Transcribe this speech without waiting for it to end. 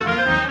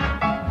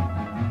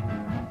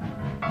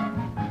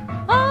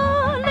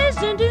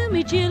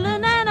me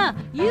chillin', and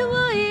you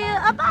will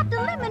hear about the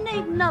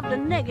eliminating of the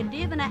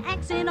negative and an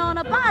accent on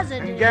a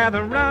positive.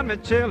 Gather round me,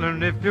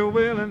 children, if you're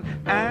willing,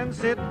 and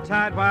sit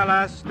tight while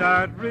I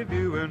start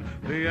reviewing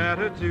the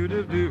attitude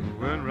of doing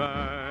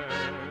right.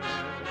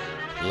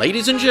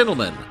 Ladies and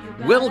gentlemen,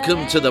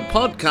 welcome to the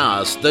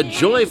podcast, The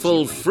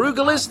Joyful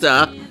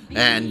Frugalista,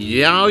 and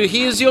now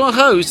here's your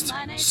host,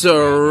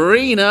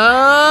 Serina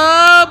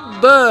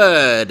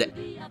Bird.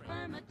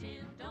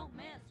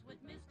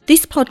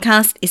 This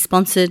podcast is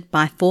sponsored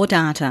by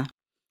 4Data,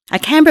 a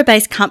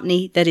Canberra-based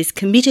company that is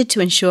committed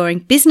to ensuring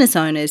business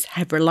owners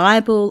have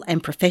reliable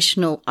and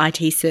professional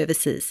IT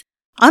services.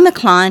 I'm a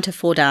client of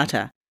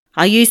 4Data.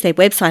 I use their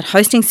website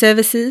hosting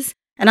services,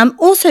 and I'm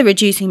also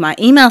reducing my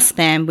email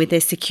spam with their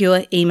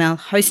secure email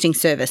hosting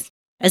service.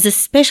 As a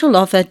special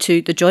offer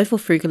to the Joyful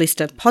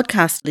Frugalista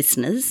podcast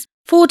listeners,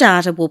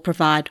 4Data will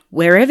provide,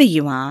 wherever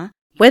you are,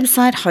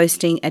 website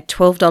hosting at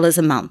 $12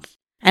 a month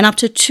and up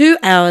to 2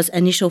 hours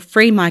initial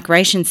free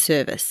migration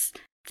service,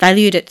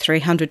 valued at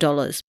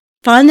 $300.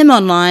 Find them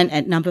online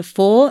at number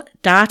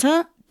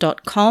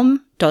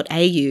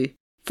 4data.com.au.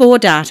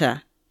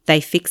 4Data, they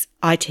fix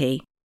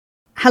IT.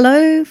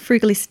 Hello,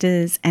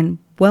 Frugalistas, and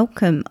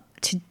welcome.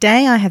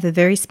 Today I have a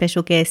very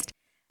special guest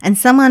and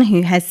someone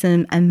who has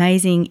some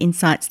amazing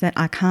insights that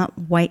I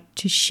can't wait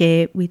to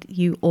share with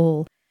you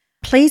all.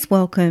 Please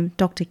welcome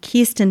Dr.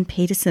 Kirsten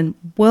Peterson.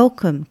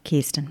 Welcome,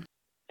 Kirsten.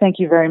 Thank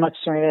you very much,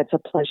 Serena. It's a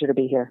pleasure to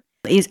be here.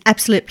 It is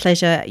absolute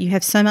pleasure. You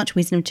have so much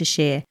wisdom to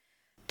share.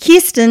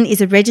 Kirsten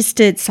is a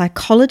registered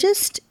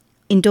psychologist,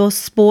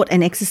 endorsed sport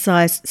and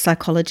exercise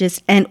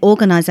psychologist, and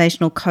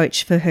organisational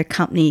coach for her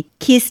company,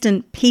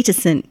 Kirsten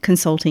Peterson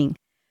Consulting.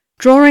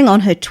 Drawing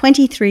on her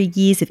 23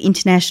 years of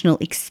international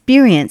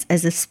experience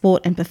as a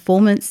sport and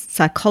performance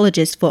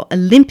psychologist for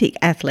Olympic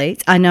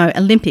athletes, I know,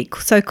 Olympic,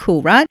 so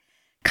cool, right?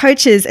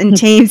 Coaches and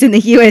teams in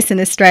the US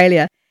and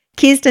Australia,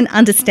 Kirsten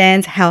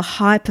understands how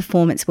high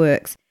performance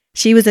works.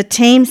 She was a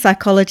team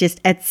psychologist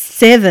at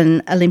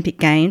 7 Olympic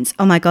Games.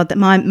 Oh my God, that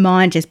my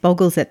mind just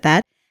boggles at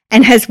that.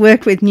 And has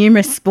worked with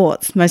numerous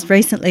sports, most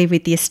recently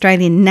with the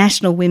Australian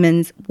national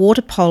women's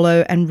water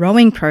polo and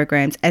rowing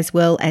programs, as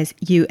well as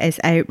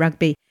USA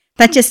Rugby.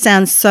 That just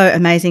sounds so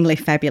amazingly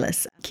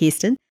fabulous,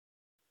 Kirsten.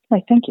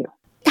 Right, thank you.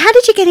 How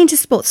did you get into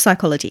sports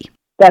psychology?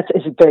 That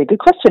is a very good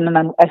question, and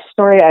a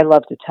story I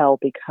love to tell,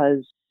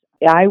 because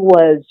I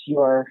was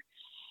your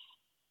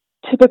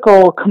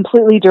typical,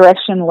 completely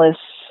directionless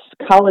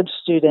college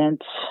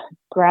student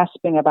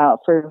grasping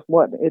about for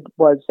what it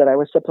was that I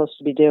was supposed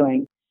to be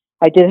doing.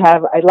 I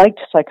liked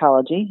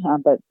psychology,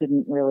 but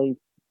didn't really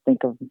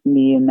think of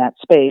me in that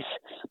space.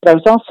 But I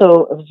was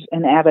also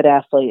an avid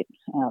athlete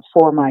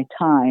for my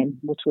time,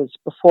 which was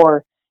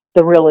before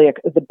the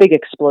big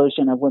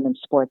explosion of women's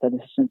sport that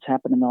has since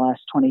happened in the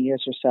last 20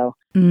 years or so.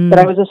 But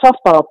I was a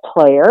softball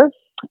player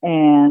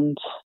and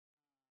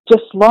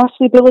just lost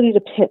the ability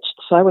to pitch.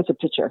 So I was a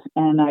pitcher,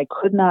 and I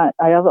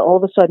all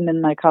of a sudden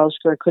in my college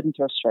career couldn't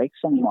throw strikes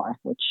anymore,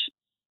 which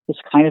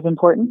is kind of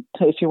important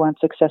if you want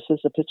success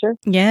as a pitcher.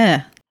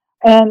 Yeah.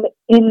 And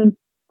in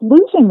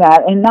losing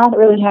that and not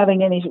really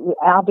having any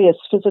obvious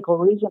physical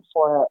reason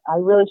for it, I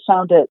really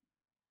found it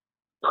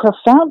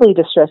profoundly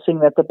distressing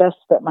that the best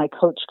that my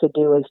coach could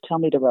do is tell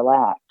me to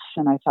relax.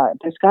 And I thought,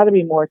 there's got to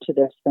be more to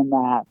this than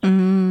that.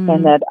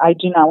 And that I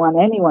do not want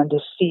anyone to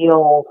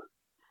feel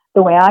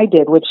the way I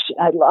did, which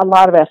a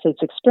lot of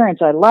athletes experience.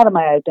 A lot of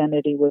my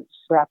identity was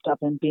wrapped up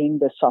in being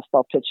this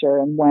softball pitcher.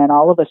 And when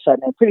all of a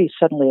sudden, and pretty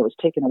suddenly, it was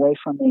taken away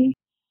from me,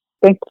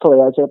 thankfully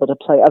I was able to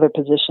play other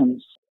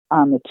positions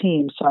on the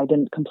team, so I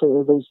didn't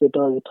completely lose the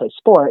ability to play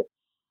sport.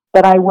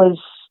 But I was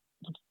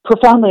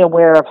profoundly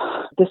aware of,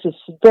 this is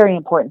very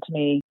important to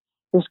me.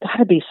 There's got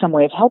to be some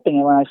way of helping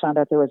it. When I found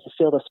out there was a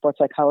field of sports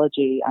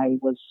psychology, I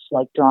was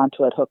drawn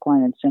to it hook,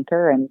 line, and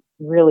sinker, and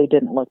really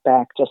didn't look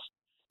back. Just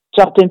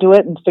jumped into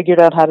it and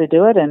figured out how to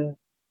do it, and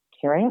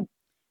here I am.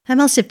 That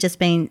must have just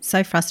been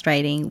so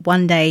frustrating.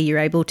 One day you're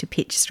able to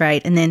pitch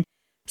straight, and then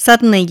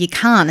suddenly you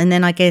can't, and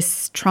then I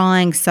guess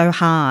trying so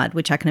hard,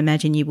 which I can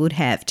imagine you would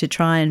have, to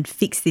try and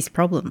fix this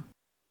problem.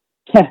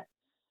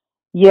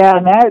 Yeah,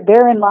 and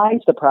therein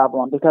lies the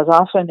problem, because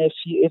often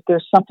if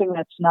there's something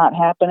that's not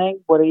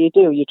happening, what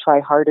do? You try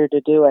harder to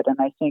do it. And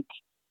I think,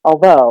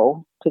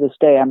 although to this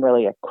day I'm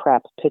really a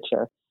crap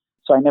pitcher,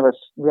 so I never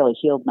really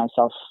healed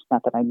myself,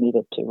 not that I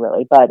needed to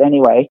really, but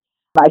anyway,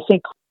 I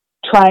think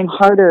trying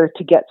harder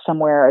to get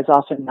somewhere is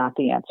often not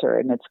the answer,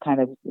 and it's kind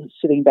of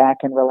sitting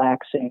back and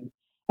relaxing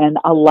and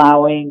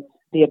allowing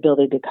the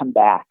ability to come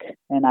back.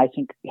 And I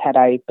think had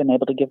I been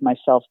able to give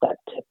myself that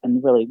tip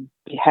and really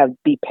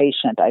be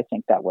patient, I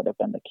think that would have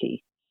been the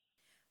key.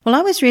 Well,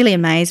 I was really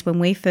amazed when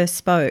we first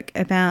spoke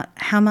about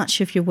how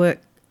much of your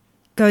work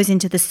goes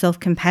into the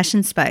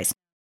self-compassion space.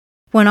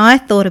 When I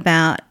thought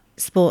about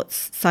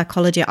sports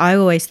psychology, I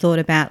always thought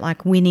about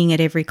winning at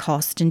every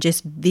cost and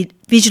just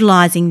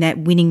visualizing that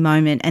winning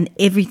moment and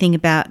everything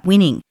about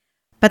winning.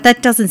 But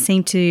that doesn't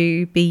seem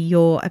to be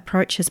your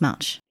approach as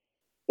much.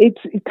 It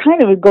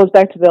goes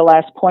back to the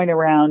last point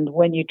around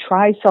when you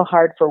try so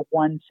hard for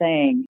one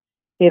thing,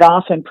 it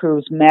often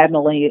proves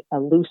maddeningly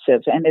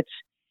elusive. And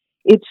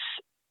it's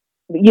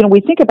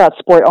we think about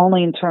sport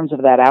only in terms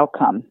of that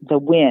outcome, the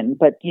win,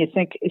 but you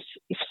think,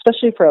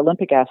 especially for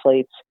Olympic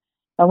athletes,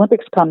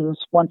 Olympics comes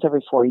once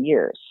every 4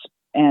 years.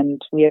 And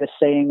we had a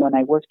saying when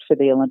I worked for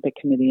the Olympic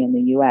Committee in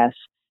the U.S.,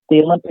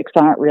 the Olympics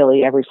aren't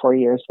really every 4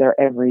 years, they're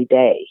every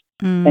day.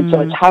 And so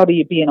it's how do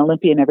you be an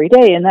Olympian every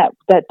day? And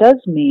that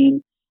does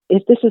mean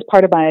if this is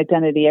part of my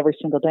identity every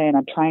single day and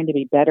I'm trying to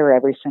be better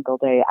every single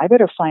day, I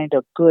better find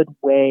a good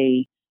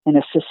way and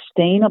a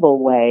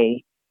sustainable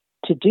way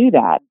to do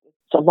that.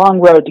 It's a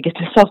long road to get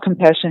to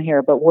self-compassion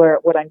here, but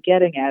what I'm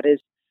getting at is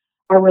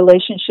our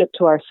relationship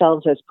to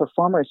ourselves as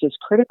performers is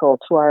critical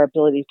to our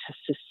ability to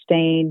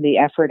sustain the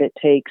effort it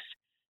takes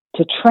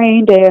to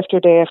train day after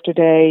day after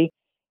day,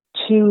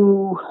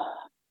 to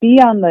be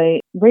on the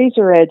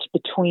razor edge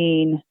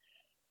between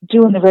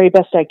doing the very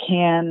best I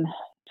can,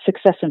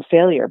 success and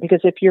failure. Because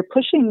if you're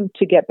pushing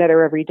to get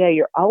better every day,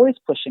 you're always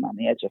pushing on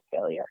the edge of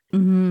failure.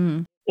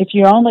 Mm-hmm. If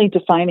you're only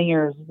defining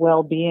your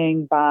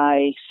well-being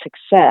by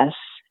success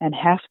and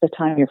half the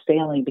time you're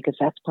failing because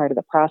that's part of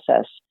the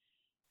process,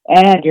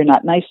 and you're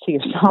not nice to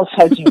yourself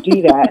as you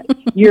do that,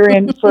 you're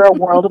in for a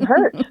world of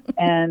hurt.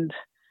 And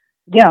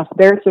yeah,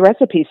 there's the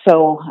recipe.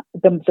 So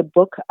the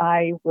book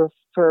I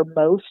refer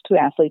most to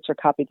athletes or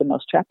copied the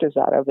most chapters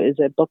out of is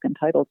a book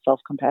entitled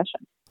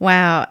Self-Compassion.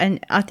 Wow.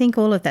 And I think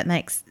all of that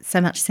makes so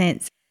much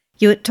sense.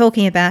 You're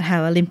talking about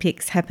how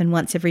Olympics happen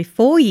once every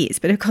 4 years,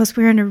 but of course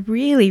we're in a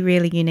really,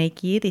 really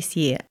unique year this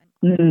year.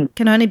 Mm-hmm.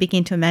 Can only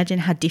begin to imagine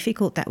how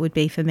difficult that would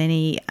be for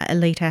many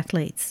elite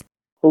athletes.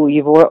 Oh,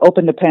 you've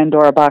opened a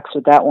Pandora box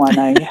with that one.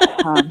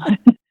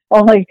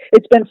 Only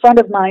it's been front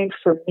of mind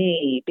for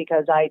me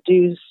because I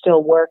do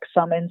still work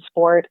some in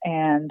sport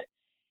and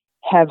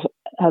have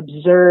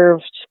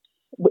observed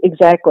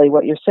exactly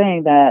what you're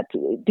saying. That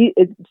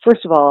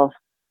first of all,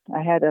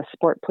 I had a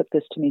sport put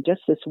this to me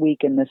just this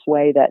week in this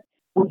way that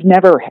we've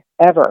never,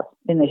 ever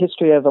in the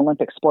history of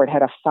Olympic sport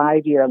had a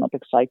 5-year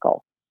Olympic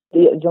cycle.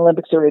 The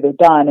Olympics are either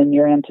done and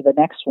you're into the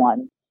next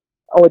one,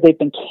 or they've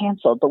been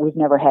canceled, but we've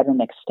never had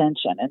an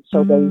extension. And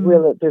so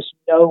there's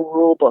no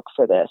rule book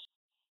for this.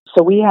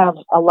 So we have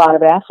a lot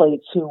of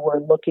athletes who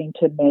were looking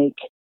to make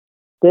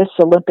this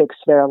Olympics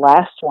their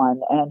last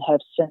one and have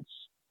since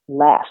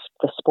left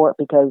the sport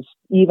because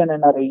even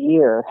another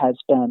year has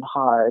been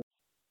hard.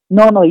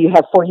 Normally you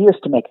have 4 years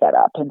to make that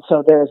up. And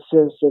so there's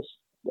this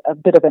a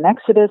bit of an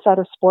exodus out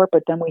of sport,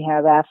 but then we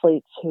have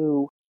athletes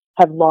who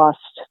have lost,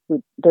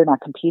 they're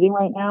not competing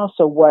right now.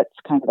 So what's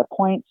kind of the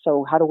point?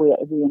 So how do we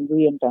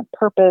reinvent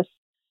purpose?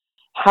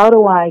 How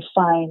do I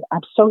find,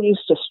 I'm so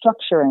used to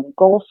structure and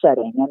goal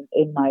setting,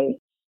 and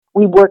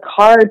we work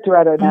hard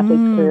throughout an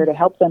athlete's career to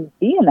help them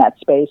be in that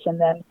space.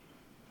 And then,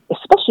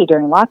 especially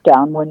during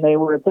lockdown, when they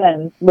were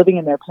then living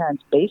in their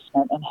parents'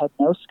 basement and had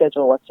no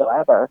schedule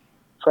whatsoever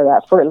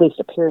for at least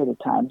a period of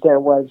time, there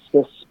was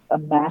a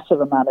massive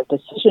amount of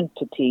decision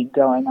fatigue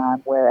going on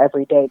where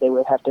every day they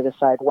would have to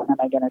decide, when am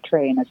I going to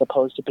train, as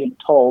opposed to being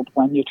told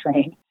when you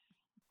train,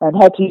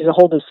 and had to use a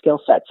whole new skill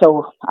set.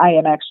 So I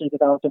am actually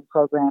developing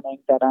programming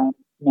that I'm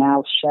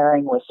now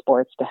sharing with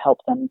sports to help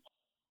them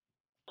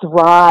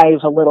thrive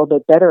a little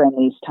bit better in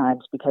these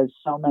times, because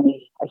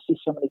I see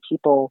so many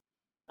people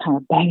kind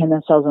of banging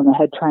themselves on the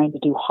head trying to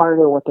do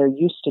harder what they're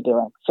used to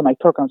doing. So my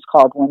program's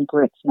called When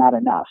Grit's Not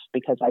Enough,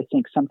 because I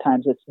think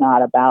sometimes it's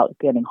not about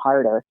getting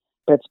harder,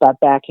 but it's about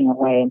backing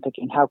away and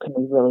thinking, how can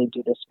we really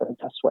do this for the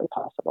best way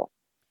possible?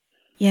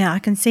 Yeah, I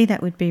can see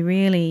that would be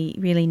really,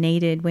 really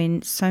needed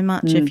when so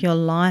much of your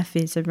life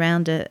is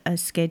around a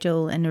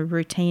schedule and a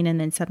routine, and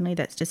then suddenly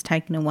that's just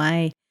taken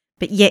away.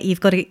 But yet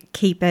you've got to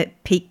keep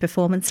at peak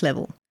performance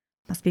level.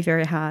 Must be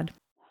very hard.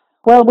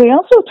 Well, we're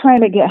also trying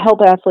to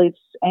help athletes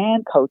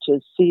and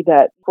coaches see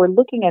that if we're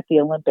looking at the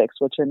Olympics,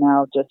 which are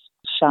now just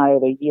shy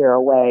of a year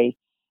away,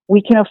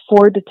 we can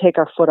afford to take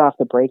our foot off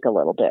the brake a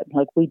little bit.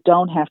 Like, we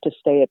don't have to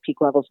stay at peak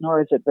levels,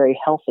 nor is it very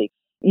healthy.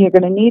 You're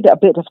going to need a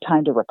bit of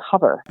time to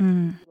recover.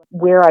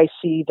 Where I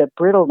see the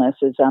brittleness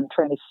is I'm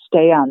trying to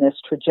stay on this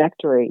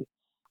trajectory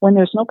when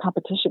there's no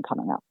competition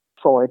coming up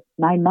for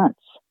 9 months.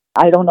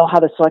 I don't know how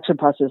the selection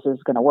process is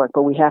going to work,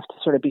 but we have to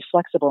sort of be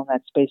flexible in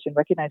that space and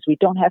recognize we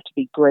don't have to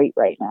be great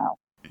right now.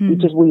 We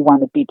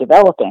want to be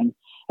developing,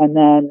 and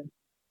then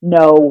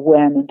know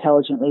when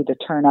intelligently to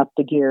turn up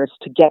the gears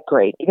to get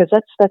great, because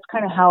that's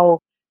kind of how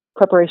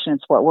preparation in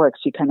sport works.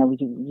 You kind of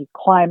you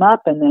climb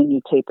up and then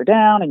you taper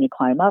down, and you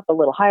climb up a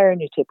little higher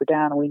and you taper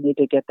down, and we need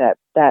to get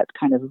that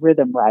kind of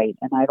rhythm right.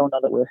 And I don't know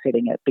that we're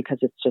hitting it because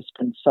it's just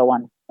been so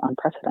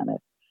unprecedented.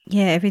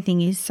 Yeah,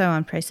 everything is so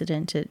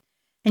unprecedented.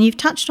 And you've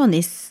touched on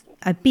this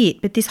a bit,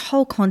 but this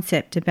whole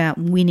concept about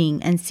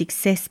winning and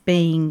success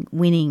being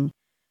winning,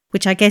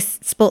 which I guess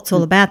sport's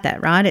all about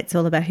that, right? It's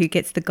all about who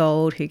gets the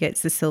gold, who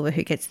gets the silver,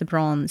 who gets the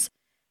bronze.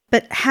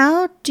 But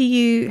how do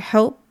you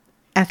help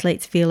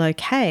athletes feel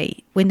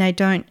okay when they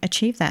don't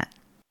achieve that?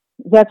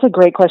 That's a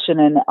great question.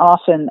 And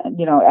often,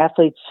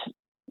 athletes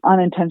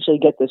unintentionally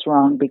get this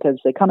wrong because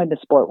they come into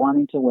sport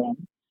wanting to win.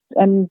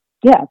 And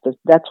yeah,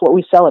 that's what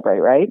we celebrate,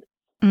 right?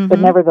 But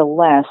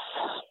nevertheless,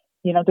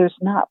 there's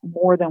not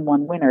more than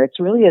one winner. It's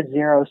really a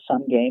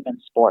zero-sum game in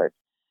sport.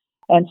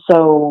 And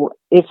so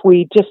if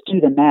we just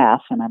do the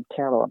math, and I'm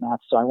terrible at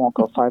math, so I won't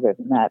go farther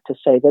than that, to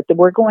say that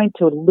we're going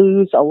to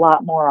lose a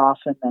lot more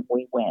often than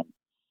we win.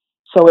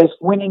 So if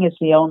winning is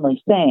the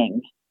only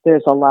thing,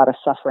 there's a lot of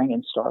suffering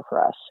in store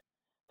for us.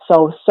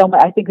 So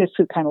I think this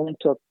could kind of link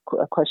to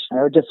a question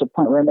or just a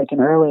point we were making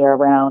earlier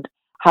around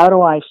how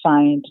do I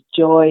find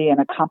joy and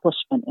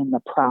accomplishment in the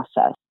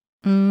process?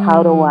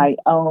 How do I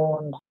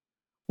own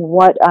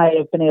what I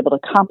have been able to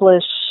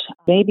accomplish?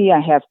 Maybe I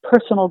have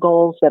personal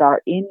goals that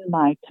are in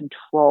my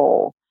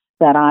control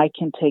that I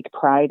can take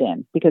pride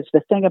in. Because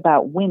the thing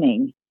about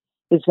winning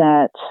is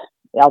that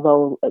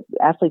although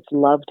athletes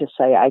love to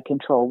say, I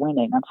control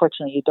winning,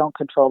 unfortunately, you don't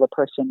control the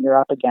person you're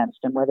up against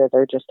and whether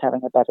they're just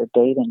having a better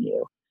day than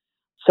you.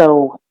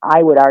 So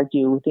I would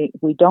argue that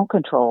we don't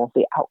control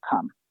the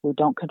outcome. We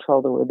don't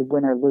control the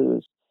win or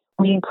lose.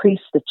 We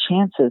increase the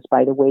chances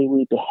by the way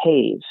we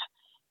behave,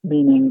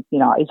 meaning,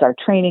 is our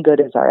training good?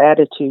 Is our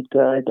attitude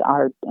good?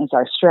 Is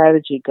our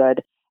strategy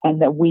good?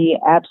 And that we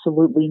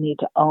absolutely need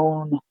to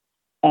own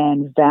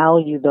and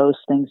value those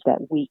things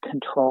that we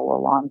control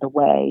along the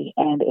way.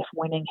 And if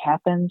winning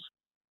happens,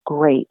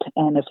 great.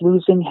 And if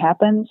losing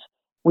happens,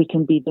 we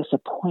can be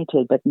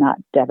disappointed but not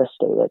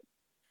devastated.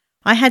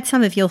 I had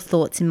some of your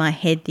thoughts in my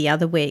head the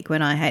other week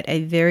when I had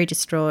a very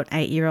distraught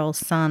 8-year-old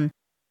son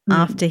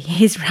after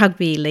his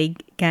rugby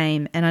league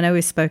game. And I know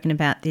we've spoken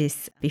about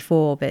this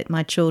before, but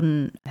my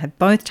children have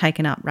both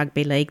taken up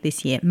rugby league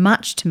this year,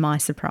 much to my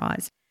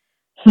surprise.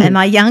 And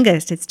my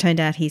youngest, it's turned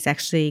out he's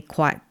actually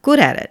quite good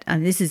at it.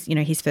 And this is,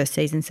 his first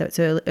season, so it's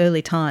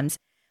early times.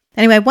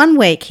 Anyway, one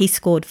week he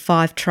scored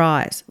 5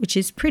 tries, which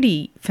is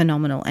pretty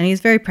phenomenal. And he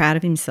was very proud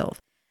of himself.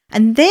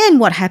 And then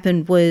what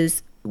happened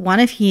was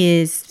one of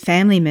his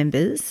family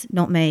members,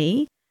 not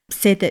me,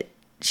 said that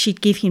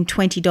she'd give him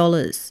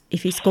 $20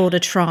 if he scored a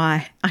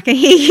try. I can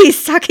hear you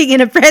sucking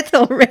in a breath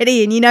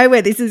already, and you know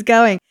where this is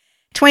going.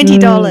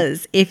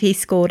 $20 if he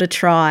scored a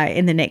try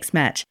in the next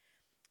match.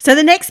 So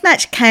the next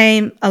match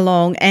came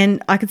along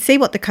and I could see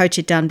what the coach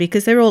had done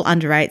because they're all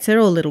under 8s, they're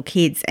all little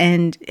kids,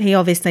 and he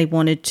obviously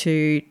wanted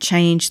to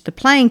change the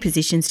playing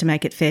positions to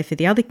make it fair for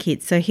the other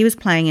kids. So he was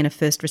playing in a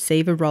first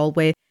receiver role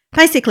where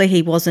basically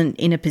he wasn't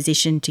in a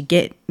position to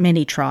get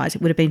many tries.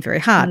 It would have been very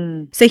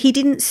hard. So he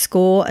didn't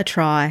score a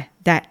try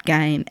that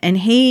game and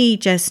he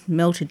just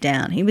melted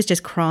down. He was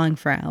just crying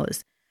for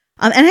hours.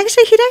 And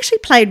he'd actually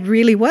played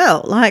really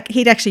well. Like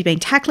he'd actually been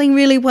tackling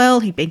really well.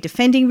 He'd been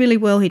defending really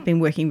well. He'd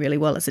been working really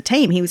well as a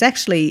team. He was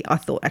actually, I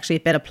thought, a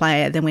better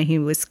player than when he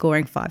was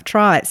scoring 5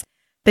 tries.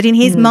 But in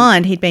his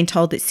mind, he'd been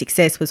told that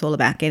success was all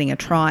about getting a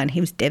try and he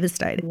was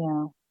devastated.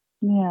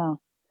 Yeah.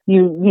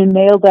 You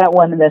nailed that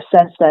one in the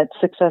sense that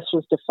success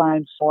was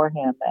defined for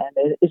him.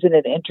 And isn't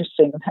it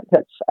interesting?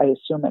 That's, I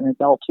assume, an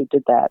adult who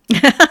did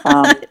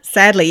that.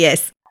 Sadly,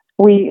 yes.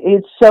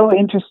 It's so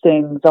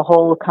interesting, the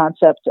whole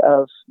concept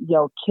of,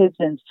 kids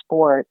in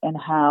sport and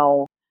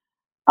how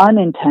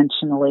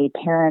unintentionally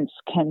parents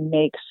can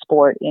make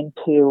sport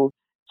into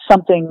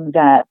something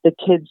that the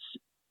kids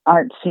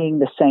aren't seeing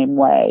the same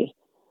way.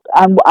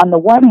 On the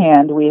one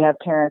hand, we have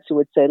parents who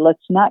would say,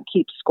 let's not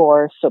keep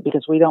score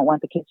because we don't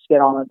want the kids to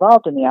get all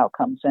involved in the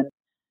outcomes. And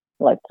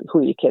like, who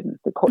are you kidding?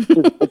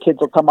 The kids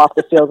will come off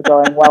the field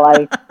going, well,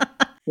 I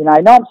know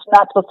I'm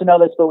not supposed to know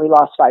this, but we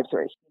lost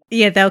 5-3.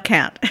 Yeah, they'll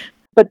count.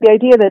 But the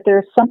idea that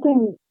there's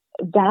something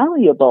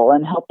valuable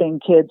in helping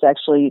kids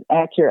actually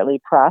accurately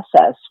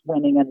process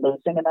winning and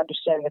losing and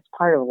understanding it's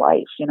part of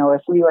life.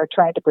 If we are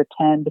trying to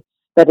pretend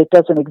that it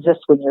doesn't exist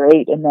when you're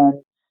 8 and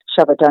then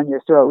shove it down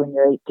your throat when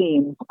you're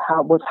 18,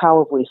 how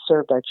have we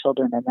served our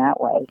children in that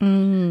way?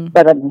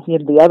 But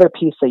the other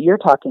piece that you're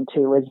talking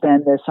to is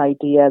then this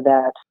idea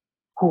that,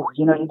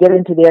 you get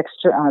into the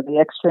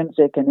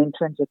extrinsic and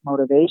intrinsic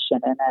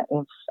motivation. And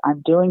if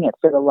I'm doing it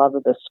for the love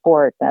of the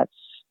sport, that's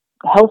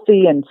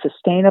healthy and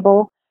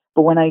sustainable.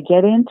 But when I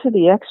get into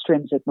the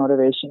extrinsic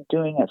motivation,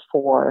 doing it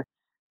for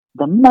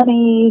the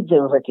money,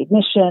 the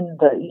recognition,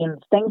 the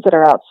things that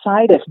are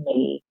outside of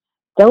me,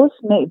 those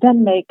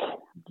then make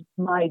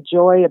my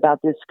joy about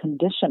this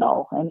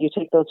conditional. And you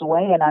take those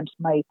away, and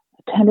my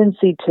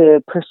tendency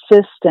to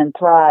persist and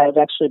thrive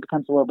actually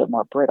becomes a little bit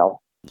more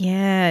brittle.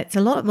 Yeah, it's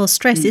a lot more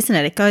stress, isn't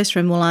it? It goes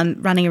from,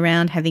 I'm running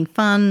around having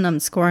fun,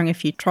 I'm scoring a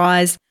few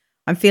tries,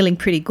 I'm feeling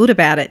pretty good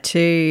about it,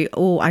 to,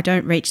 I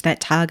don't reach that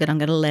target, I'm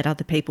going to let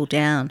other people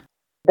down.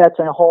 That's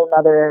a whole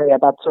other area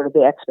about sort of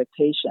the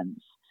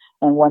expectations.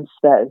 And once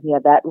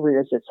that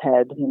rears its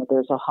head,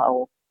 there's a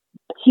whole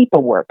heap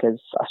of work, as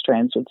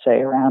Australians would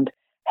say, around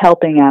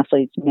helping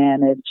athletes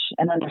manage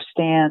and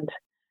understand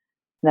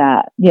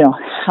that,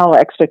 how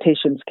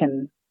expectations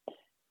can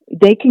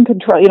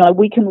control,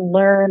 we can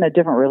learn a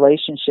different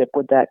relationship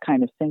with that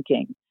kind of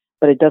thinking,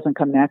 but it doesn't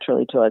come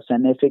naturally to us.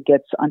 And if it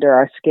gets under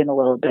our skin a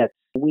little bit,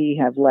 we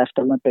have left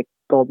Olympic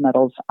gold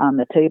medals on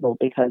the table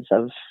because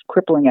of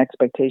crippling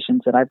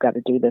expectations that I've got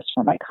to do this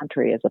for my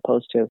country, as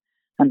opposed to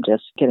I'm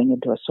just getting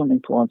into a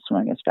swimming pool and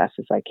swimming as fast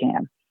as I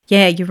can.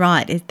 Yeah, you're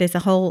right. There's a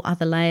whole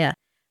other layer.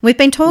 We've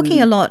been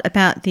talking a lot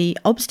about the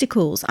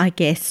obstacles, I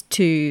guess,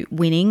 to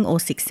winning or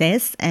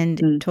success,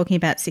 and talking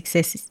about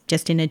success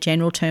just in a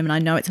general term. And I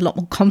know it's a lot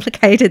more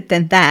complicated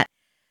than that.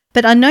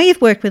 But I know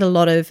you've worked with a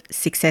lot of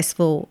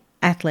successful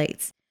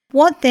athletes.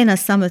 What then are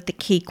some of the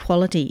key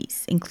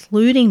qualities,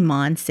 including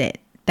mindset,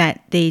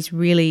 that these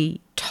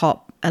really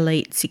top,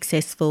 elite,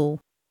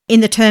 successful,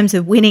 in the terms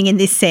of winning in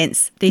this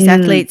sense, these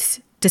athletes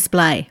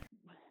display?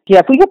 Yeah,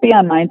 if we get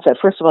beyond mindset,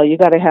 first of all, you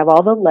got to have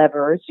all the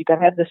levers, you got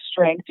to have the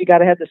strength, you got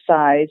to have the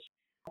size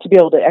to be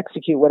able to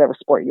execute whatever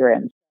sport you're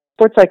in.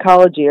 Sports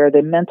psychology, or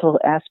the mental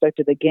aspect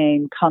of the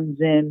game, comes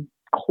in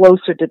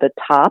closer to the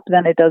top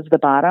than it does the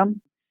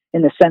bottom,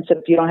 in the sense that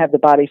if you don't have the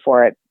body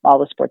for it, all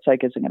the sports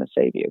psych isn't going to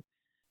save you.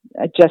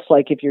 Just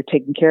like if you're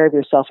taking care of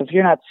yourself, if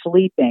you're not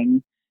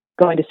sleeping,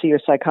 going to see your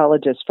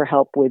psychologist for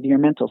help with your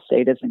mental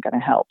state isn't going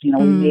to help. We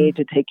need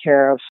to take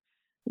care of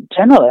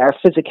generally our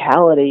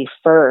physicality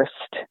first.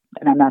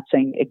 And I'm not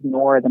saying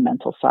ignore the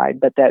mental side,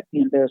 but that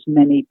there's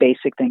many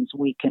basic things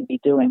we can be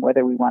doing,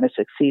 whether we want to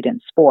succeed in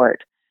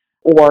sport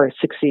or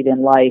succeed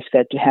in life,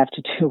 that you have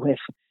to do with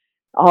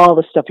all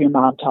the stuff your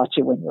mom taught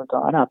you when you were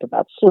growing up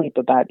about sleep,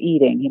 about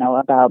eating,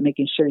 about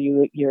making sure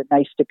you're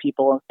nice to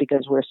people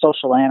because we're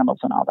social animals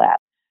and all that.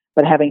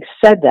 But having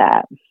said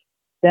that,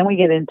 then we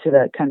get into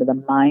the kind of the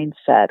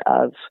mindset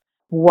of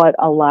what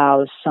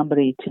allows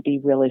somebody to be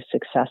really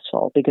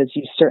successful, because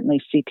you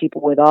certainly see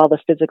people with all the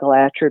physical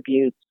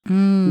attributes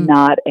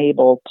not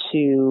able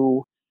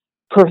to,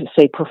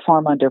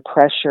 perform under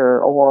pressure,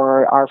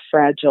 or are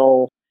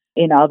fragile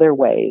in other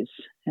ways.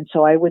 And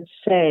so I would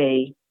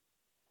say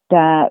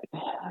that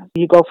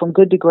you go from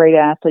good to great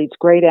athletes.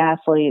 Great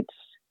athletes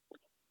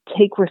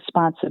take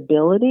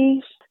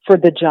responsibility for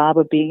the job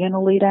of being an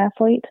elite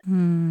athlete.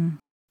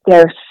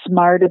 They're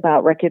smart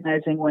about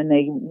recognizing when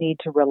they need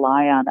to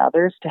rely on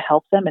others to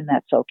help them, and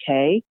that's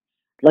okay.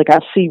 Like, I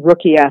see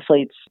rookie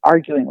athletes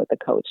arguing with the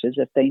coach as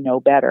if they know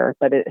better,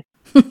 but at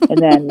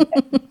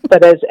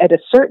a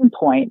certain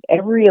point,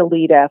 every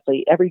elite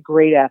athlete, every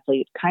great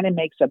athlete kind of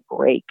makes a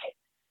break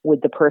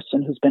with the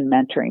person who's been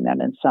mentoring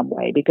them in some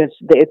way, because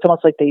it's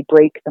almost like they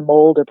break the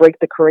mold or break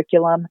the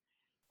curriculum,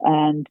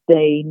 and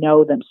they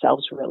know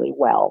themselves really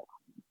well,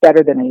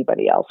 better than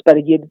anybody else. But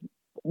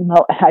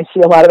I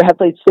see a lot of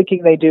athletes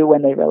thinking they do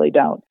when they really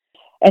don't.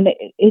 And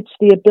it's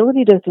the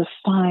ability to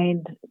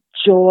find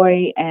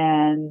joy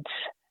and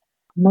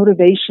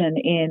motivation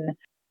in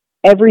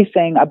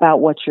everything about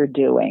what you're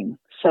doing,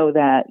 so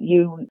that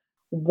you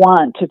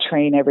want to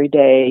train every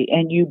day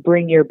and you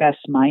bring your best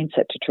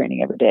mindset to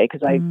training every day.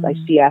 Because I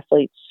see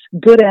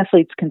good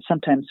athletes can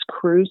sometimes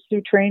cruise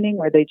through training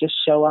where they just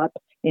show up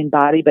in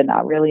body but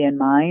not really in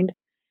mind.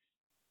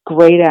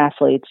 Great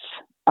athletes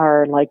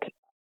are like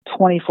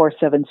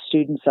 24/7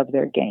 students of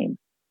their game.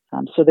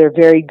 So they're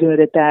very good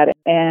at that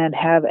and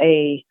have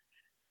a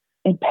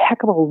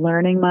impeccable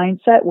learning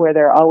mindset where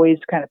they're always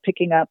kind of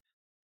picking up,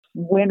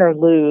 win or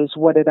lose,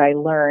 what did I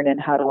learn and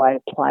how do I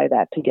apply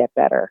that to get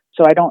better?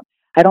 So I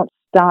don't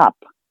stop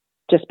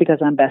just because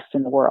I'm best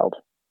in the world,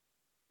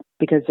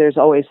 because there's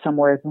always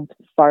somewhere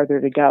farther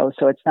to go.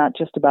 So it's not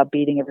just about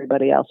beating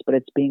everybody else, but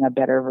it's being a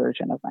better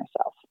version of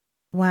myself.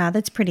 Wow,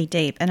 that's pretty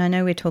deep. And I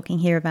know we're talking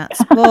here about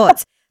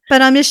sports,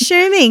 but I'm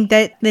assuming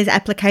that there's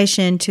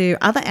application to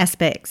other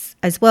aspects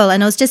as well.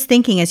 And I was just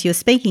thinking as you were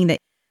speaking that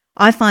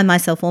I find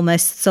myself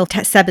almost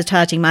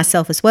self-sabotaging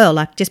myself as well.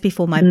 Like, just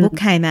before my book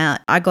came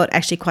out, I got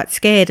actually quite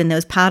scared, and there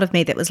was part of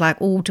me that was like,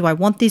 oh, do I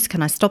want this?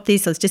 Can I stop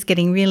this? I was just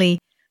getting really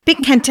bit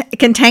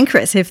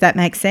cantankerous, if that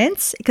makes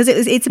sense, because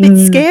it's a bit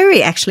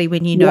scary actually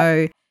when you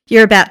know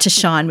you're about to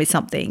shine with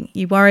something.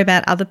 You worry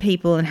about other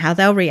people and how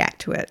they'll react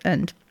to it,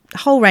 and a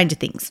whole range of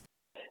things.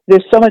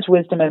 There's so much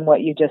wisdom in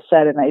what you just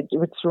said, and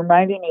it's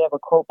reminding me of a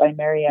quote by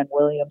Marianne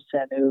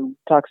Williamson, who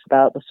talks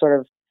about the sort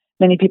of,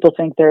 many people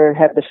think they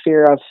have the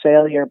fear of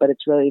failure, but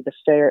it's really the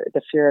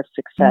fear of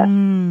success.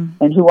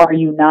 And who are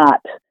you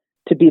not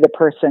to be the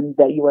person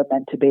that you are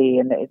meant to be?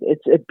 And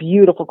it's a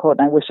beautiful quote,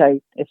 and I wish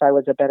if I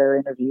was a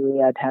better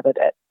interviewee, I'd have it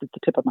at the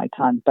tip of my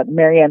tongue. But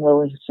Marianne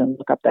Williamson,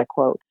 look up that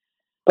quote.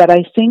 But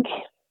I think,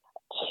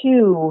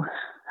 too,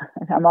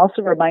 I'm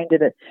also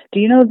reminded of, do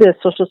you know the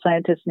social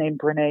scientist named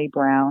Brené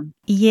Brown?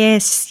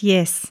 Yes.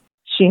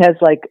 She has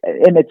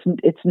and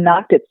it's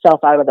knocked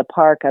itself out of the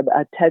park,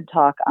 a TED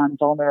Talk on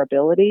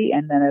vulnerability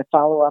and then a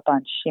follow-up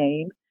on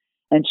shame.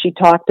 And she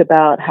talked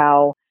about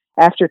how,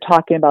 after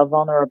talking about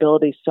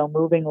vulnerability so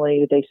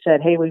movingly, they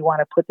said, hey, we want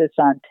to put this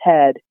on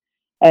TED.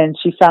 And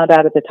she found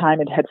out at the time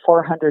it had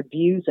 400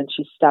 views, and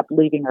she stopped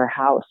leaving her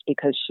house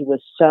because she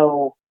was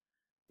so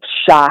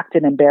shocked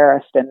and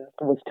embarrassed, and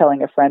was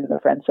telling a friend, and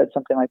the friend said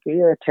something like,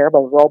 you're a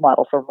terrible role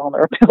model for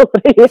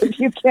vulnerability if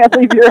you can't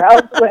leave your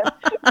house when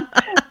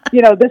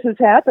this is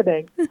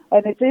happening.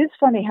 And it is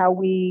funny how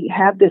we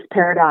have this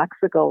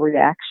paradoxical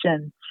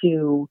reaction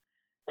to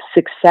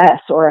success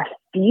or a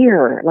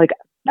fear. Like,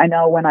 I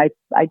know when I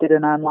did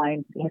an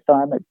online,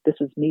 this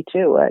is me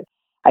too,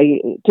 I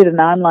did an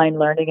online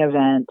learning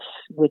event,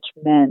 which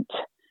meant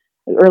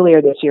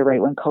earlier this year,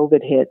 right when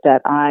COVID hit,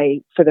 that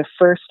I, for the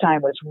first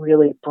time, was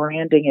really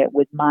branding it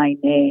with my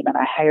name. And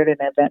I hired an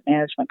event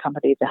management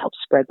company to help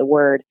spread the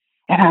word.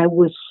 And I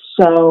was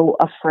so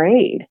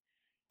afraid.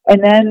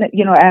 And then,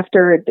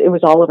 after it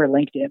was all over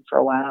LinkedIn for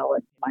a while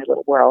in my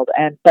little world.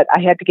 But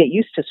I had to get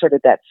used to sort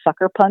of that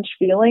sucker punch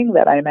feeling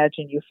that I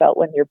imagine you felt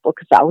when your book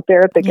is out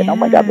there thinking, oh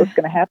my God, what's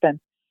going to happen?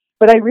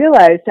 But I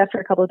realized after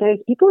a couple of days,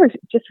 people were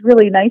just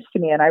really nice to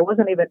me, and I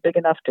wasn't even big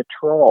enough to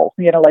troll.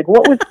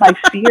 What was my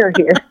fear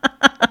here?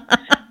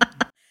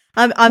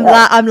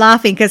 I'm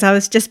laughing because I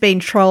was just being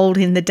trolled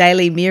in the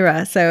Daily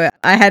Mirror. So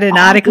I had an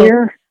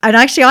article, and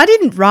actually I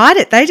didn't write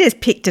it. They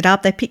just picked it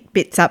up. They picked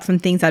bits up from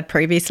things I'd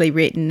previously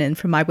written and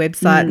from my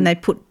website, and they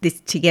put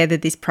this together,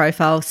 this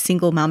profile,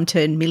 single mum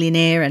turned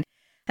millionaire,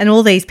 and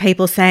all these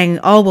people saying,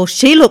 oh, well,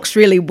 she looks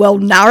really well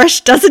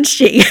nourished, doesn't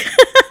she?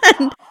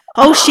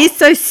 Oh, she's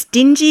so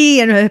stingy,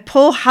 and her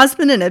poor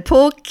husband and her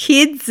poor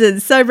kids,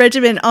 and so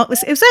regimented. Oh,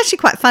 it was actually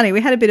quite funny. We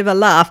had a bit of a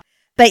laugh.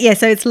 But yeah,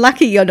 so it's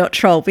lucky you're not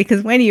trolled,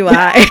 because when you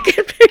are, it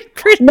can be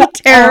pretty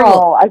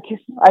terrible.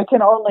 I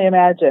can only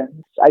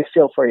imagine. I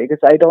feel for you,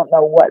 because I don't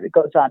know what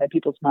goes on in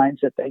people's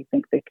minds that they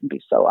think they can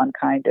be so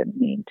unkind and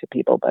mean to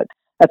people. But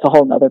that's a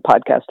whole nother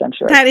podcast, I'm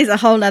sure. That is a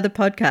whole other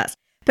podcast.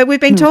 But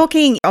we've been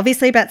talking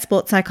obviously about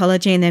sports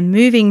psychology, and then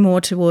moving more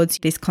towards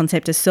this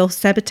concept of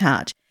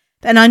self-sabotage.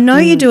 And I know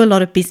you do a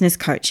lot of business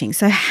coaching.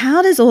 So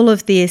how does all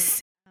of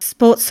this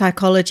sports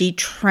psychology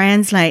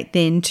translate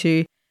then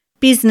to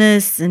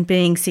business and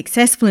being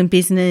successful in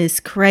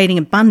business, creating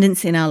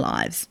abundance in our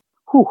lives?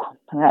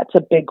 That's a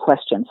big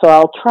question.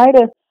 So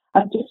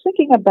I'm just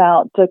thinking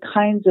about the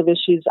kinds of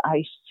issues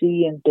I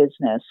see in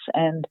business.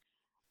 And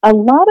a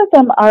lot of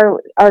them are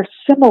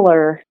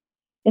similar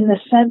in the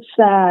sense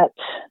that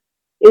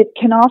it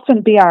can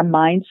often be our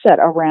mindset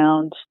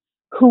around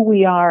who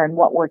we are and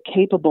what we're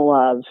capable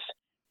of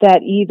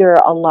that either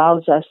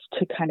allows us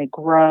to kind of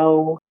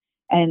grow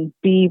and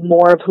be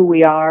more of who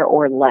we are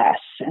or less.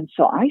 And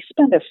so I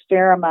spend a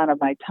fair amount of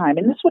my time,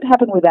 and this would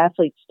happen with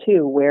athletes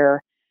too,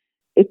 where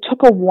it took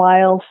a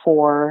while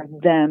for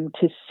them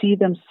to see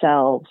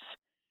themselves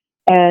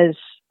as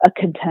a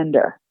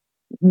contender,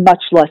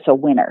 much less a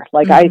winner.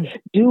 Like,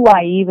 do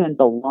I even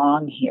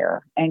belong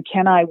here? And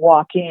can I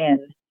walk in?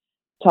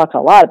 Talk a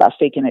lot about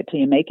faking it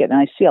till you make it. And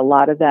I see a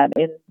lot of that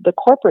in the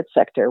corporate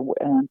sector,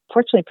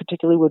 unfortunately,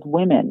 particularly with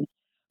women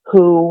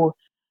who,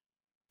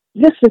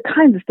 just the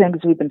kinds of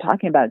things we've been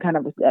talking about, kind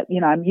of,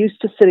 I'm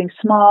used to sitting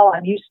small.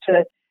 I'm used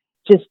to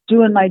just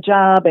doing my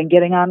job and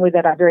getting on with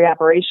it. I'm very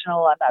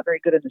operational. I'm not very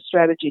good in the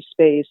strategy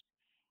space.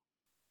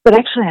 But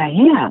actually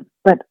I am.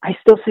 But I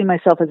still see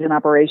myself as an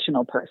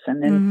operational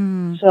person.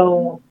 And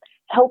so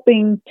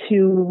helping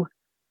to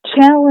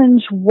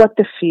challenge what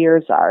the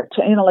fears are,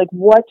 to,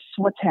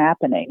 what's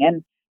happening.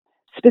 And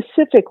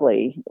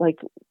specifically, like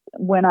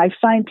when I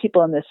find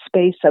people in this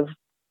space of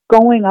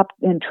going up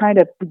and trying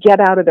to get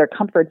out of their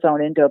comfort zone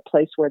into a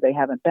place where they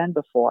haven't been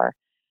before,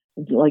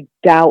 like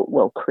doubt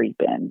will creep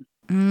in.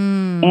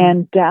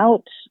 And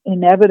doubt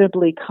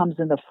inevitably comes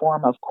in the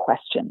form of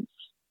questions.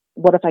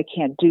 What if I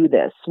can't do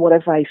this? What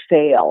if I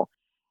fail?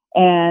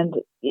 And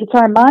it's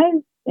our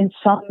mind in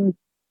some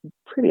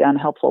pretty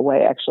unhelpful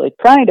way, actually,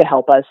 trying to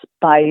help us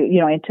by,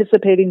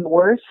 anticipating the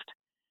worst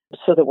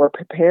so that we're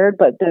prepared.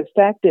 But the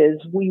fact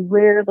is, we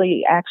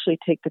rarely actually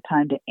take the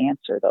time to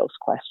answer those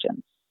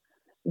questions.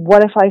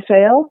 What if I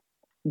fail?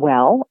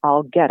 Well,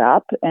 I'll get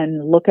up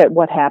and look at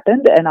what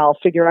happened, and I'll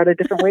figure out a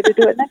different way to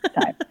do it next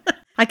time.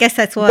 I guess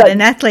that's what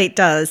an athlete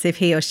does if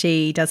he or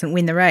she doesn't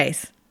win the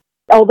race.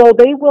 Although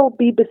they will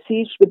be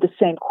besieged with the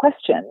same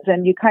questions,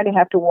 and you kind of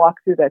have to walk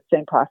through that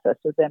same process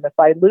with them. If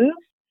I lose,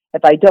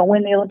 if I don't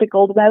win the Olympic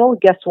gold medal,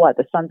 guess what?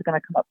 The sun's going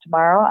to come up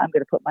tomorrow. I'm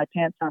going to put my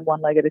pants on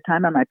one leg at a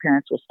time, and my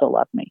parents will still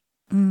love me.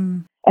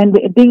 And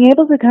being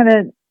able to kind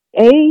of,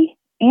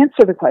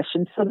 answer the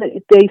question so that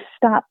they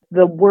stop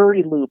the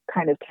worry loop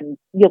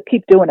you'll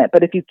keep doing it.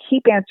 But if you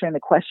keep answering the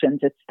questions,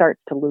 it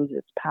starts to lose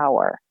its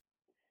power.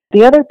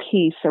 The other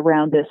piece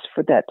around this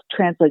that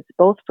translates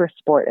both for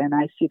sport and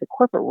I see the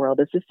corporate world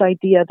is this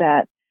idea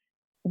that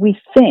we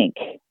think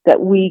that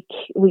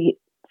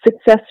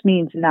success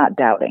means not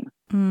doubting.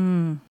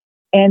 And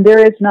there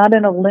is not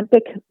an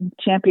Olympic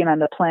champion on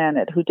the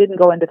planet who didn't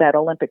go into that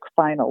Olympic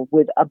final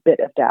with a bit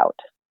of doubt.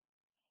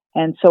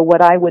 And so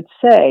what I would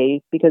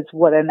say, because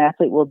what an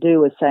athlete will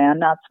do is say, I'm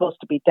not supposed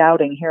to be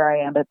doubting. Here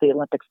I am at the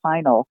Olympic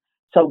final.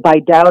 So by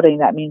doubting,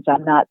 that means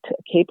I'm not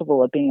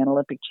capable of being an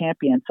Olympic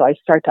champion. So I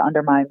start to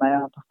undermine my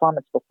own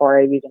performance before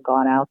I've even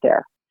gone out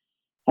there.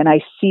 And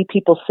I see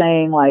people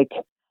saying like,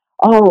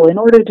 oh, in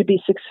order to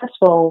be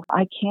successful,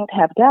 I can't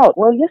have doubt.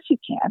 Well, yes, you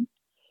can.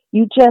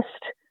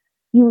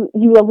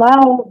 You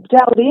allow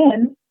doubt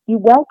in, you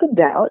welcome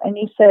doubt, and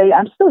you say,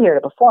 I'm still here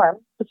to perform.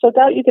 So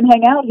doubt, you can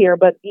hang out here,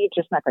 but you're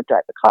just not going to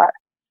drive the car.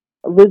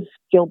 Liz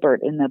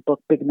Gilbert in the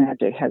book Big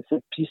Magic has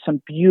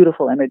some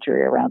beautiful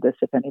imagery around this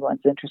if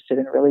anyone's interested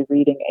in really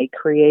reading a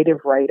creative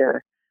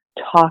writer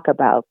talk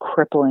about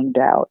crippling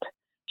doubt.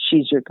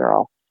 She's your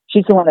girl.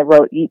 She's the one that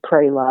wrote Eat,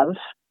 Pray, Love.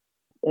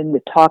 And we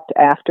talked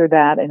after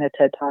that in a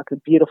TED Talk, a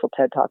beautiful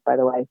TED Talk, by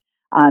the way,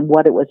 on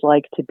what it was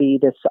like to be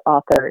this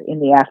author in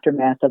the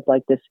aftermath of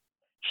like this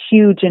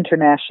huge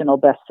international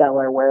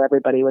bestseller where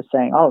everybody was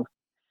saying, oh,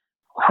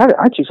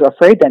 aren't you so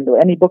afraid then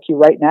that any book you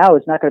write now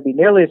is not going to be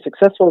nearly as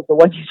successful as the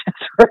one you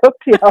just wrote?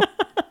 You know,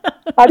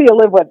 how do you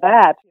live with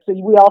that? So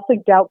we all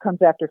think doubt comes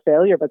after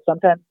failure, but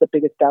sometimes the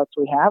biggest doubts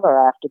we have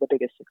are after the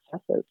biggest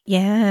successes.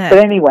 Yeah. But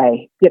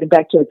anyway, getting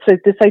back to it, so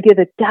this idea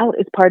that doubt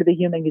is part of the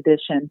human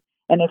condition,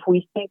 and if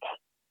we think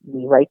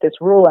we write this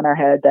rule in our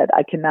head that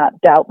I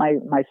cannot doubt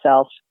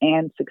myself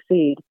and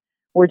succeed,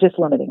 we're just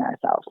limiting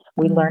ourselves.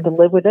 We learn to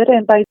live with it,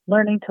 and by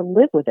learning to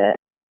live with it,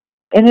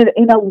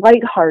 in a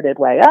lighthearted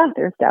way,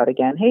 there's doubt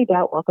again. Hey,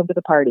 doubt, welcome to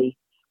the party.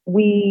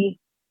 We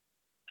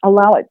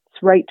allow its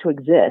right to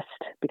exist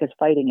because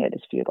fighting it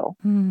is futile.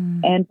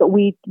 But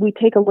we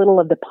take a little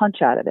of the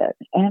punch out of it,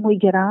 and we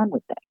get on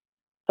with things.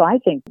 So I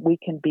think we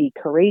can be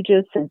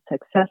courageous and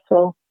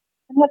successful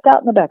and have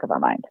doubt in the back of our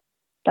mind.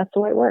 That's the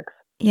way it works.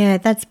 Yeah,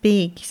 that's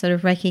big, sort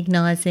of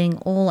recognizing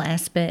all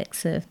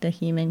aspects of the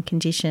human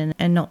condition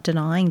and not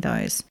denying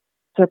those.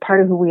 They're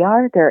part of who we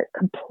are. They're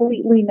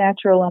completely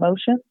natural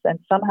emotions. And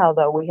somehow,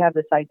 though, we have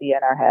this idea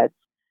in our heads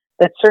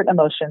that certain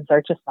emotions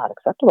are just not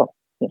acceptable.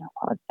 You know,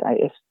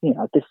 if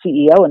the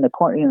CEO in the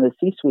corner, the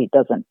C-suite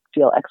doesn't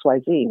feel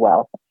XYZ,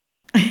 well,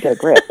 they're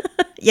great.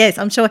 Yes,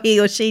 I'm sure he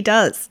or she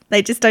does.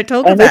 They just don't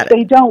talk about it. And if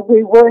they don't,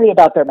 we worry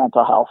about their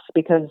mental health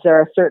because there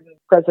are certain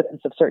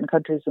presidents of certain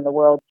countries in the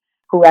world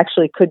who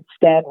actually could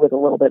stand with a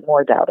little bit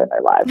more doubt in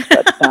their lives.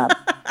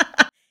 But,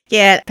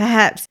 yeah,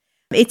 perhaps.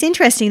 It's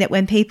interesting that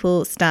when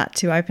people start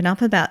to open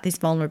up about this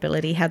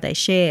vulnerability, how they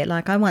share.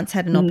 Like I once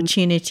had an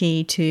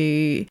opportunity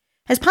to,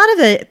 as part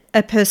of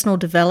a personal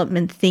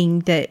development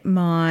thing that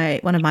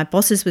one of my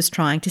bosses was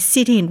trying, to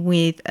sit in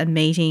with a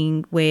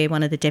meeting where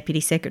one of the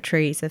deputy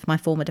secretaries of my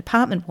former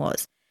department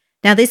was.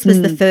 Now, this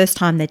was the first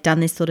time they'd done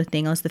this sort of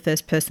thing. I was the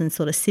first person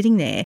sort of sitting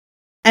there.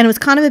 And it was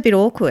kind of a bit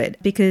awkward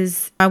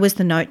because I was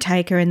the note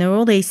taker and there were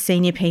all these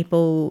senior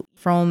people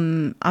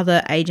from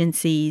other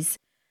agencies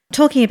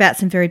talking about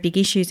some very big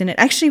issues, and it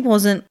actually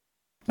wasn't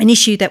an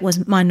issue that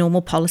was my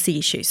normal policy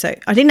issue. So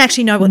I didn't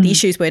actually know what the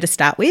issues were to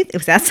start with. It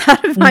was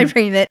outside of my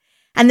remit.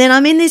 And then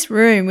I'm in this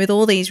room with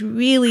all these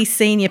really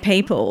senior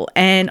people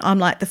and I'm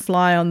like the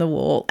fly on the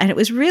wall, and it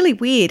was really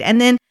weird.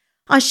 And then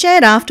I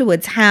shared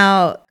afterwards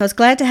how I was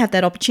glad to have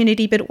that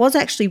opportunity, but it was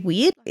actually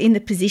weird in the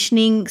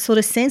positioning sort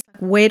of sense.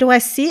 Where do I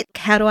sit?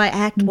 How do I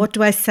act? What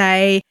do I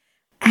say?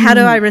 How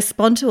do I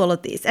respond to all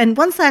of this? And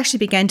once I actually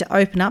began to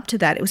open up to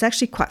that, it was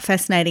actually quite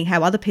fascinating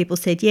how other people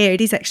said, yeah, it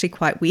is actually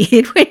quite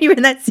weird when you're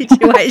in that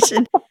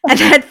situation.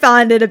 And I'd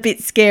find it a bit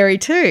scary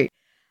too.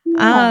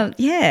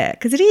 Yeah,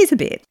 because it is a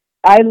bit.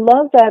 I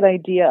love that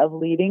idea of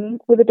leading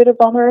with a bit of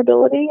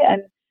vulnerability,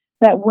 and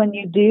that when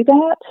you do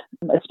that,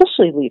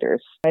 especially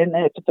leaders, and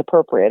if it's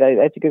appropriate,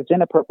 I think it's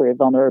inappropriate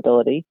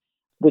vulnerability,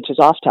 which is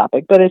off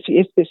topic, but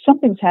if there's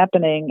something's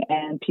happening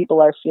and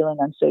people are feeling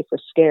unsafe or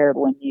scared,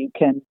 when you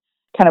can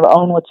kind of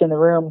own what's in the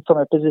room from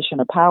a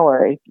position of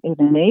power, it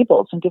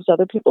enables and gives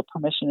other people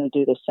permission to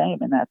do the same.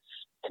 And that's,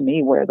 to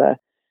me, where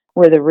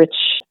the rich,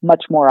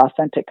 much more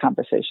authentic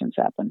conversations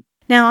happen.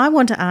 Now, I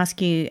want to ask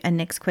you a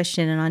next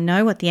question, and I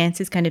know what the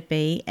answer is going to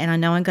be, and I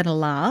know I'm going to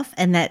laugh,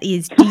 and that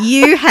is, do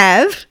you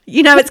have,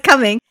 it's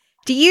coming,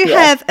 do you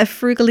have a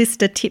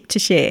Frugalista tip to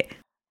share?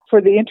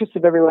 For the interest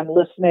of everyone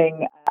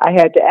listening, I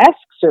had to ask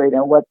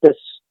Serina what this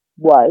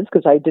was,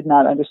 because I did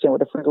not understand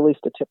what a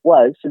Frugalista tip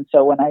was. And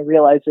so when I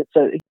realized it's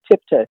a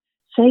tip to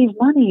save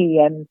money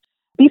and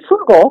be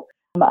frugal,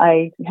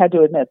 I had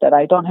to admit that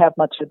I don't have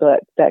much of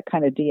that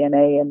kind of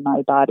DNA in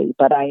my body,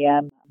 but I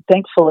am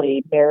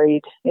thankfully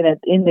married in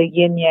the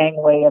yin-yang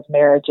way of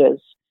marriages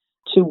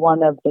to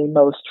one of the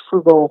most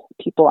frugal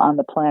people on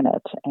the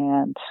planet.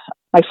 And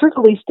my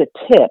Frugalista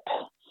tip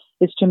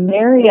is to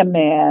marry a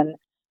man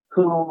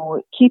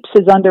who keeps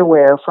his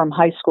underwear from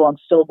high school and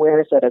still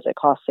wears it as a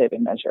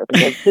cost-saving measure,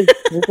 because his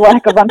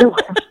lack of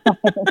underwear.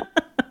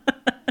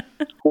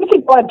 We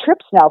can go on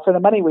trips now for the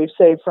money we've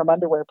saved from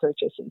underwear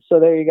purchases. So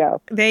there you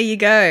go. There you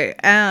go.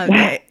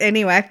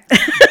 Anyway.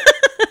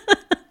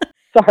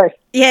 Sorry.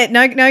 Yeah,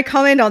 no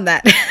comment on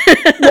that.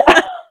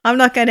 I'm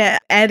not going to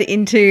add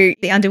into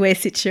the underwear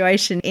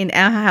situation in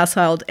our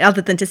household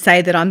other than to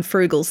say that I'm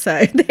frugal.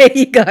 So there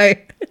you go.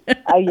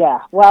 Yeah.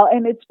 Well,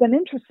 and it's been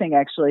interesting,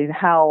 actually,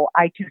 how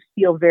I can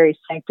feel very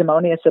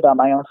sanctimonious about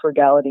my own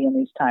frugality in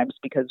these times,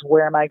 because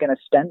where am I going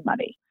to spend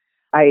money?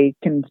 I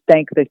can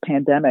thank the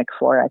pandemic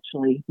for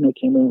actually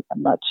making me a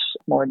much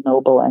more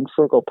noble and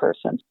frugal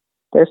person.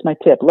 There's my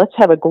tip. Let's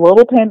have a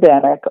global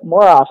pandemic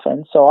more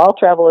often, so all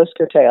travel is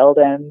curtailed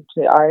and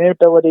our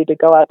inability to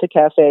go out to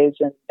cafes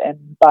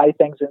and buy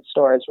things in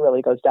stores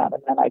really goes down,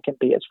 and then I can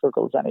be as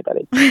frugal as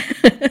anybody.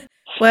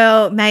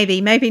 Well,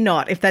 maybe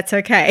not, if that's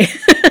okay.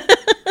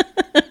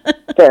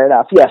 Fair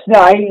enough. Yes. No,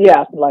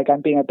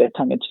 I'm being a bit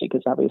tongue-in-cheek,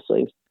 because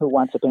obviously who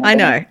wants a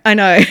pandemic? I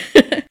know.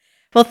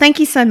 Well, thank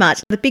you so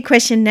much. The big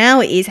question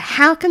now is,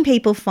 how can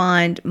people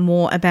find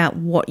more about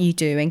what you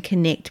do and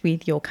connect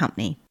with your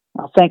company?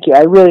 Well, thank you.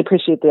 I really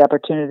appreciate the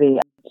opportunity.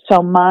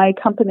 So my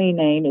company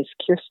name is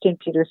Kirsten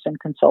Peterson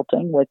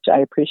Consulting, which I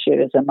appreciate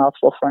is a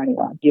mouthful for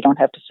anyone. You don't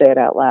have to say it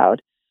out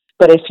loud.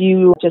 But if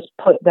you just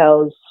put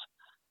those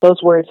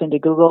words into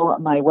Google,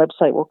 my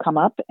website will come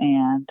up,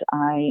 and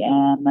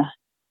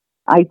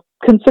I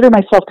consider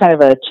myself kind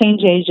of a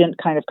change agent,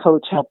 kind of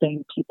coach,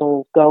 helping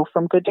people go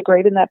from good to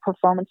great in that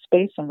performance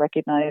space and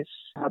recognize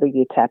how do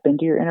you tap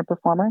into your inner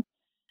performer.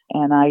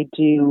 And I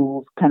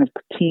do kind of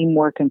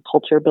teamwork and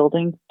culture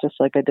building, just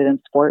like I did in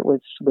sport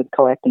with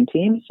co-acting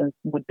teams, and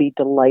would be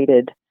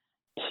delighted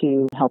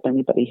to help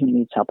anybody who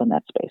needs help in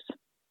that space.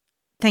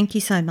 Thank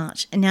you so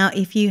much. Now,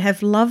 if you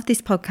have loved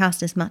this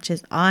podcast as much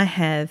as I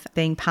have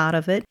being part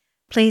of it,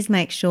 please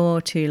make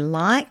sure to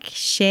like,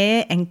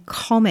 share, and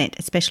comment,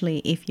 especially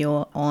if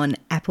you're on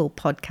Apple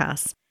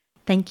Podcasts.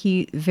 Thank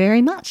you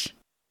very much.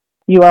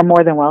 You are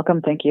more than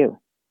welcome. Thank you.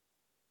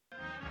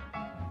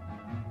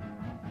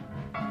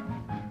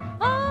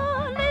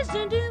 Oh,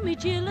 listen to me,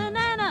 chillin'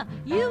 Anna.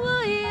 You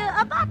will hear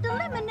about the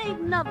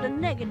eliminating of the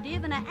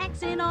negative and an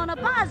accent on a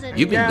positive.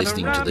 You've been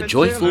listening to The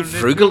Joyful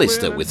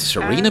Frugalista with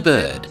Serina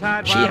Bird.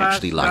 She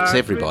actually likes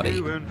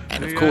everybody.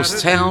 And of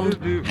course, sound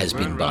has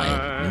been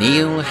by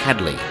Neil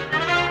Hadley.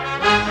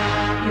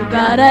 You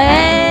gotta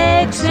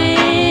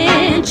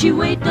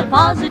accentuate the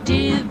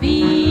positive,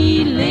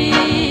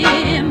 eliminate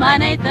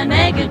the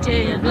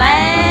negative,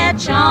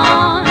 latch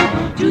on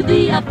to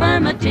the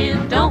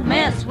affirmative, don't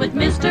mess with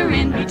Mr.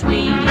 In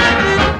Between.